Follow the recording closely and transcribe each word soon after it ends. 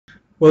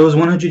Well, it was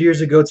 100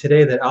 years ago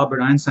today that Albert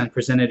Einstein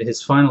presented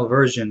his final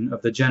version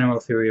of the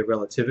general theory of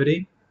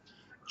relativity.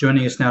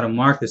 Joining us now to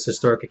mark this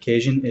historic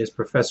occasion is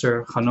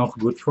Professor Hanoch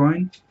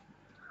Gutfreund.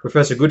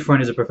 Professor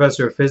Gutfreund is a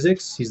professor of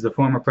physics. He's the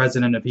former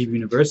president of Hebrew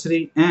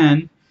University,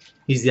 and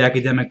he's the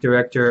academic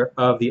director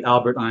of the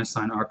Albert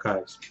Einstein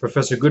Archives.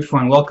 Professor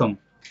Gutfreund, welcome.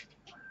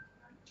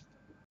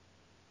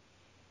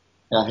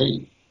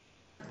 Hey.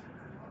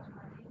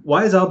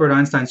 Why is Albert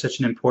Einstein such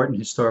an important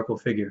historical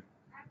figure?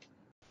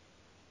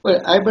 Well,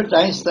 Albert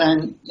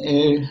Einstein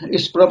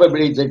is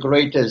probably the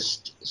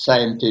greatest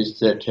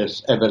scientist that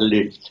has ever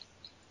lived.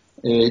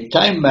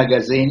 Time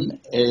magazine,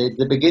 at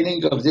the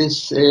beginning of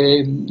this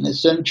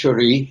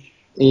century,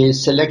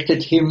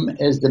 selected him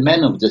as the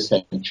man of the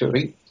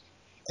century.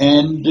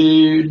 And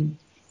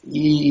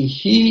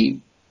he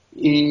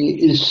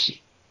is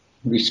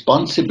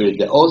responsible,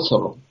 the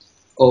author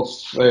of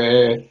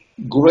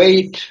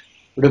great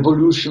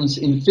revolutions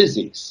in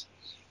physics.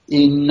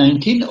 In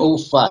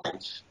 1905,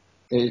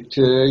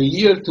 a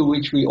year to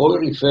which we all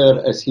refer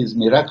as his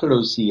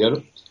miraculous year,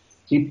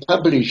 he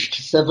published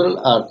several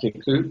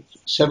articles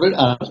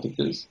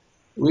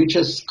which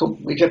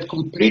have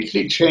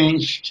completely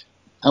changed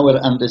our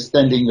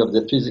understanding of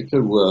the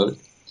physical world,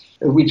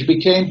 which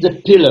became the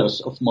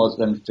pillars of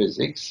modern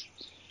physics,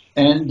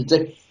 and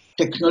the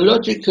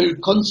technological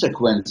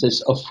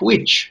consequences of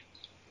which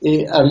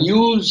are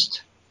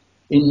used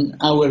in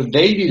our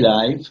daily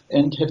life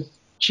and have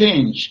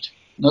changed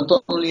not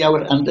only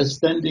our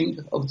understanding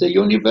of the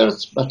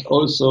universe, but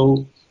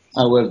also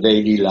our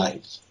daily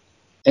life.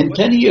 And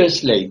 10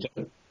 years later,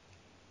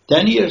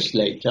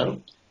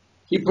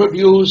 he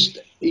produced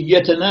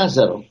yet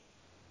another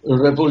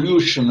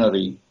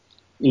revolutionary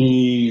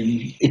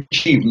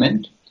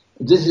achievement.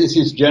 This is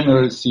his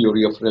general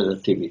theory of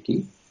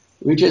relativity,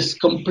 which has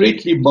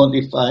completely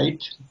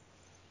modified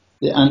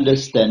the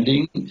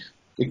understanding,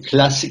 the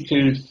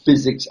classical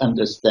physics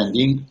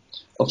understanding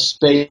of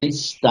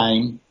space,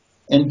 time,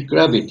 and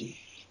gravity.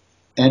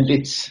 And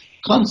its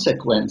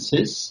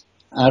consequences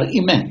are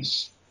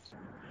immense.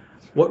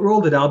 What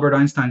role did Albert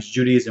Einstein's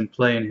Judaism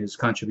play in his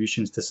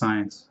contributions to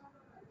science?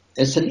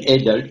 As an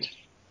adult,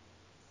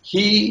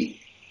 he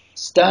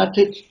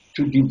started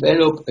to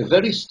develop a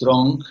very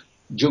strong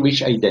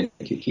Jewish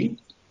identity,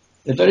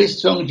 that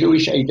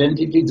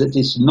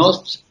is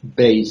not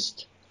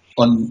based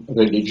on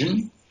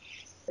religion,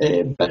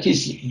 but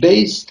is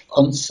based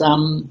on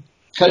some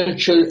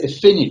cultural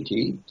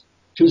affinity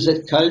to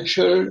the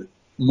cultural,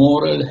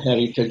 moral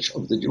heritage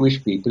of the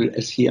Jewish people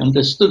as he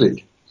understood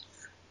it.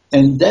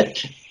 And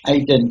that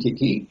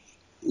identity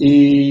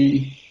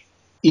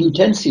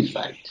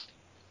intensified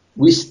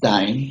with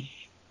time,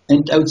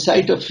 and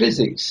outside of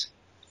physics,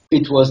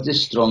 it was the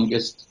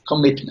strongest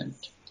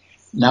commitment.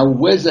 Now,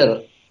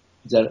 whether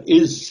there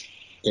is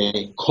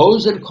a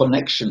causal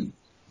connection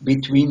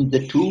between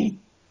the two,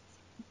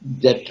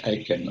 that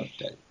I cannot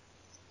tell.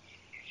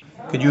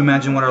 Could you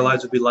imagine what our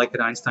lives would be like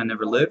had Einstein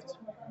never lived?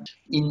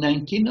 In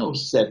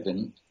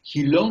 1907,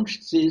 he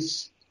launched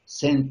this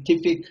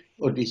scientific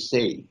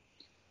odyssey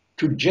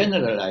to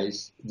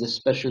generalize the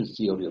special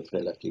theory of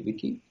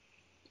relativity,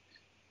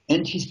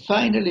 and he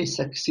finally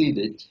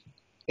succeeded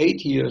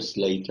 8 years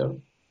later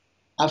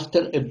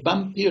after a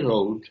bumpy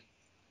road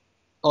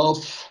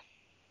of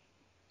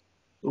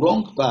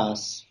wrong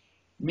path,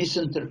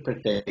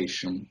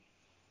 misinterpretation,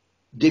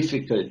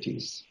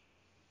 difficulties.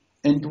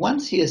 And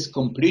once he has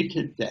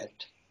completed that,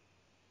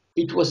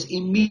 it was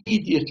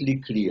immediately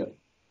clear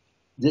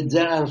that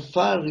there are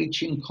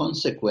far-reaching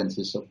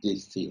consequences of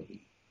this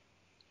theory.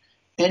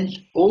 And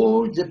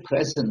all the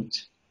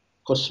present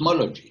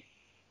cosmology,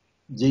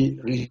 the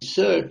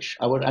research,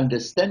 our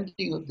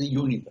understanding of the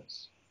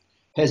universe,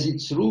 has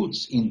its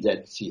roots in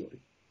that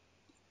theory.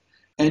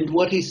 And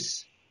what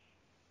is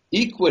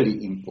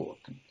equally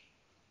important,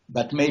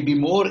 but maybe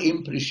more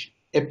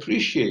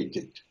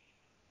appreciated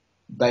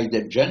by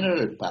the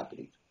general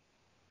public,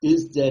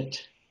 is that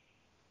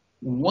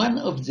one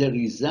of the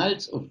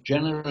results of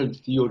general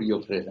theory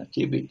of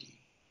relativity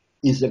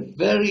is a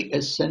very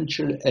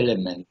essential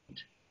element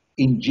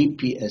in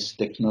GPS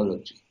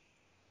technology.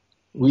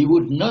 We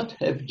would not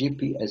have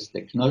GPS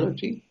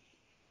technology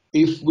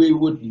if we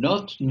would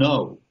not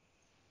know,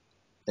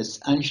 as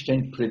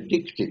Einstein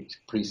predicted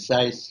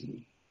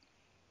precisely,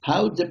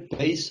 how the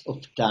pace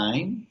of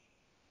time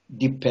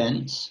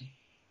depends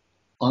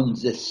on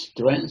the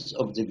strength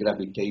of the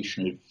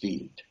gravitational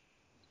field,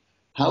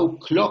 how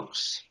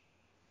clocks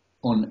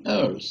on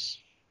Earth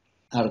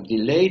are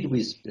delayed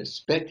with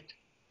respect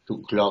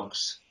to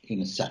clocks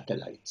in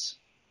satellites.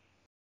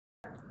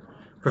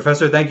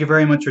 Professor, thank you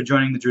very much for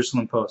joining the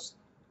Jerusalem Post.